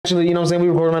Actually, you know what I'm saying? We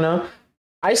recording right now.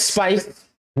 I spiced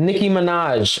Nicki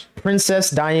Minaj,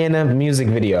 Princess Diana music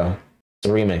video.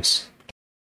 It's a remix.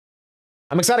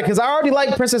 I'm excited because I already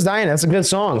like Princess Diana. That's a good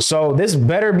song. So this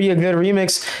better be a good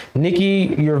remix.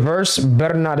 Nicki, your verse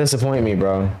better not disappoint me,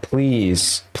 bro.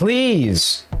 Please.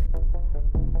 Please.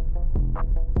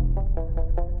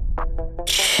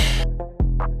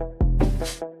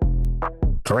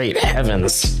 Great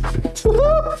heavens.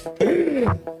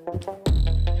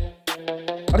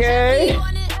 Okay.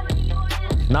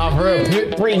 Nah, for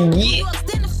real. Bring it.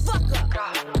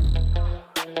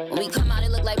 We come out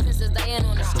and look like Princess Diana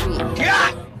on the street.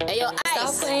 God. Hey, yo, Ice.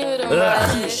 Stop playing with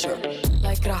them.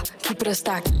 Like, keep it a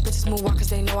stack. Bitches move on cause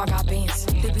they know I got bands.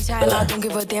 They be chatting, I don't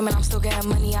give a damn, and I'm still getting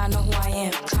money, I know who I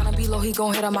am. Tryna be low, he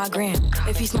gon' hit on my gram.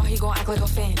 If he smart, he gon' act like a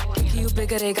fan. Think you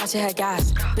bigger, they got your head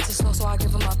gas. Bitches slow, so I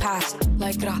give him a pass.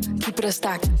 Like, keep it a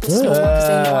stack. Bitches move on cause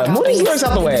they know I got bands. Move these lyrics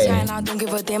out the way. I don't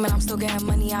give a damn, and I'm still getting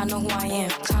money, I know who I am.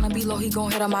 Tryna be low, he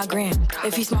gon' hit on my gram.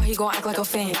 If he smart, he gon' act like a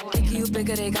fan. Think you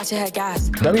bigger, they got your head gas.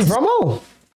 W promo.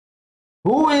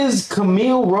 Who is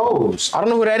Camille Rose? I don't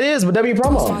know who that is, but W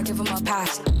promo. So I give him a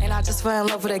pass, and I just fell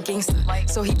in love with a gangster.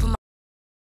 So he put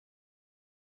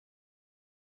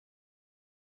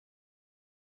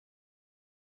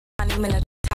my name in the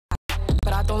top,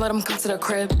 but I don't let him come to the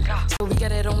crib. So we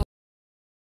get it on.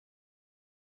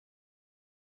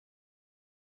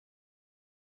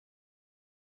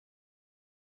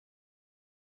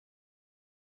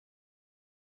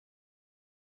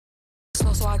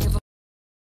 So I give him.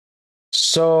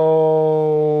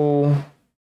 So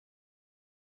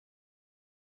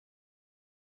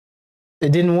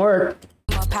it didn't work.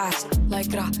 Pass, like,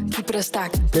 keep it a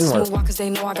stack. Didn't work. Cause they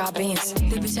know I got bands.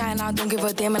 They be chatting, I don't give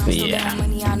a damn, and I'm still getting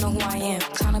money, I know who I am.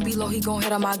 Tryna be low, he gon'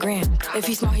 hit on my gram. If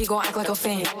he smart, he gon' act like a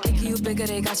fan. Think you bigger,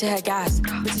 they got your head gas.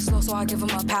 Bitches slow, so I give him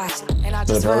a pass. And I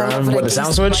just with the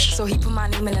sound switch. So he put my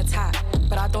name in the top,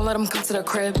 but I don't let him come to the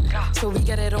crib. So we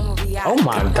get it on where we at. Oh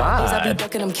my god. I be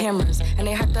ducking them cameras, and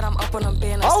they hype that I'm up on them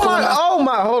banners. Oh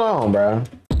my, hold on, bro.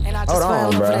 And I just fell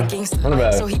in love with a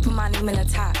gangster. So he put my name in the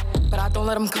top, but I don't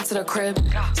let him come to the crib.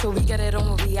 So we get it on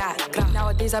where we at.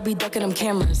 Nowadays I be ducking them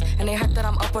cameras, and they hype that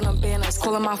I'm up on them banners.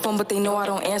 Calling my phone, but they know I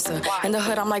don't answer. In the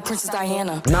hood, I'm like Princess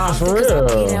Diana. Nah, for real.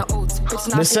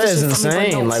 This set is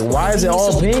insane. Like, why is it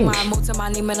all pink? Actually,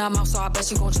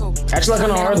 like on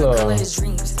hard though.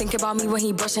 Think about me when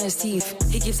he brushing his teeth.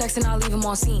 He keeps texting, I'll leave him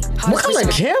on scene. What kind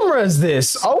of camera is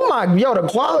this? Oh my, yo, the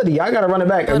quality. I gotta run it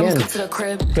back again.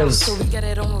 Because, so we get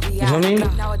it on where we you know what I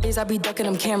mean? Nowadays I be ducking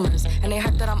them cameras, and they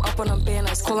hype that I'm up on them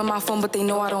banners. Calling my phone, but they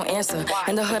know I don't answer.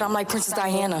 In the hood, I'm like Princess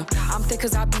Diana. I'm thick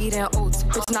cause I be eating oats.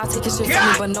 Bitch not taking shit from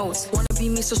me but notes. Wanna be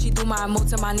me, so she do my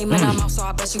emotes and my name in her mouth, so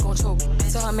I bet she gon' choke.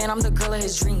 Tell her, man, I'm the girl of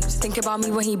his dreams. Think about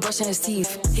me when he brushing his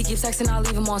teeth. He keeps texting, I'll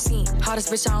leave him on scene.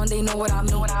 Hottest bitch out and they know what I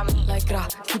mean. Like,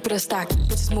 keep it a stack.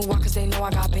 Bitches move on cause they know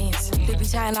I got bands. They be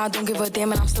chatting, I don't give a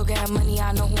damn, and I'm still getting money,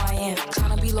 I know who I am.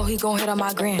 Tryna be low, he gon' hit on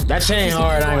my gram. That chain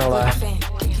hard, I ain't gonna lie.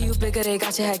 You bigger, they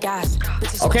got your head gas.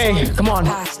 Okay, come on.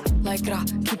 Like,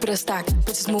 keep it a stack.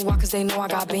 Bitches move on cause they know I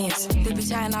got bands. They be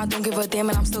chatting, I don't give a damn,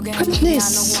 and I'm still getting money, I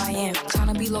know who I am.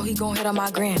 Tryna be low, he gon' hit on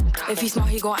my gram. If he smart,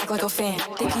 he gon' act like a fan.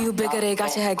 Think you bigger, they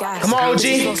got your head gas. Come on, OG.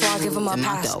 So I'll give him a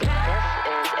pass.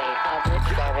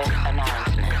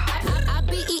 I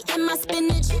be eating my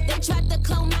spinach. They tried to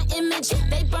clone my image.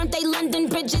 They burnt they London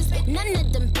bridges. None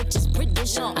of them bitches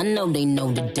British. I know they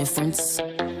know the difference.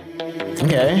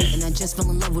 Okay. And I just fell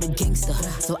in love with a gangster,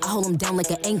 so I hold him down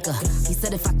like an anchor. He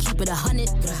said if I keep it 100,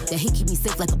 that he keep me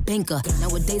safe like a banker.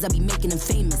 Nowadays I be making him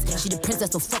famous. She the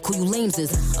princess, so fuck who you lames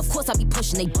is. Of course I be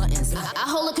pushing they buttons. I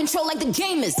hold her control like the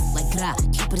gamers. Like,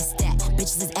 keep it a stack.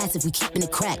 Bitches is ass if we keeping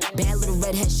it crack. Bad little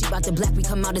redhead, she bout the black. We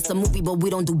come out, it's a movie, but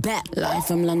we don't do back. Live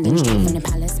from London, straight from the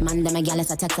palace. Man, them gallus,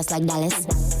 I text us like Dallas.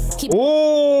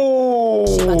 Ooh,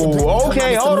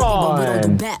 okay, hold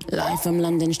on. Live from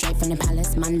London, straight from the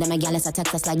palace. Man, them gallus, I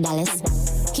text us like Dallas.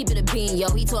 Keep it a bean, yo.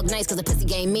 He talk nice cause the pussy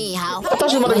gave me how. I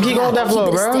thought you were about to keep going with that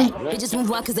flow, bro. They just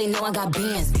move on cause they know I got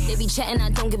bands. They be chatting, I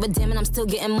don't give a damn, and I'm still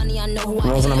getting money, I know who I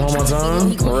am. I'm on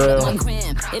time. For real.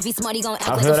 If he smart, he gon' act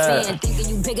like a fan. Thinking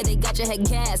you bigger, they got your head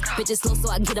gas. Bitches slow, so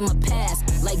I get him a pass.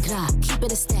 Like, keep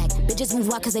it a stack. Bitches move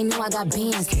on cause they know I got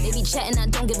bands. They be chatting, I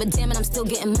don't give a damn, and I'm still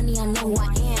getting money, I know who I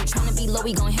am. Tryna be low,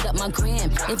 he gon' hit up my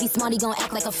gram. If he smart, he gon'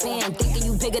 act like a fan. Thinking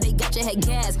you bigger, they got your head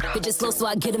gas. Bitches slow, so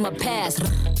I get him a pass.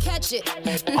 Catch it.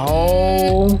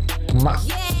 Oh my.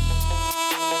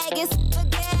 Yeah, it's the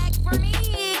gag for me.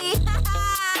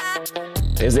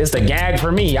 It's the gag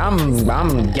for me. I'm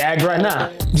gagged right now.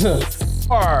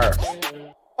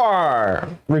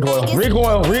 Recoil.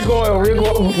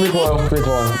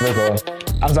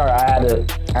 I'm sorry, I had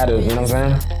to, you know what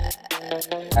I'm saying?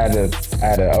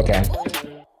 Okay.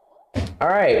 All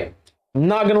right. I'm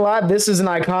not gonna lie, this is an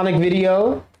iconic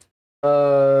video.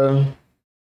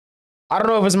 I don't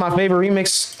know if it's my favorite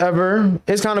remix ever.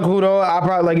 It's kind of cool though. I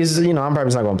probably like it's, you know, I'm probably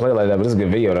just not gonna play it like that, but it's a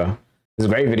good video though. It's a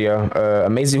great video.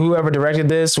 Amazing. Whoever directed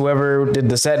this, whoever did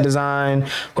the set design,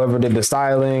 whoever did the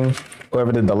styling,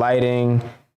 whoever did the lighting,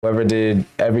 whoever did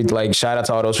every, like, shout out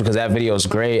to all those because that video is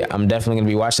great. I'm definitely gonna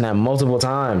be watching that multiple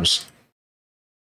times.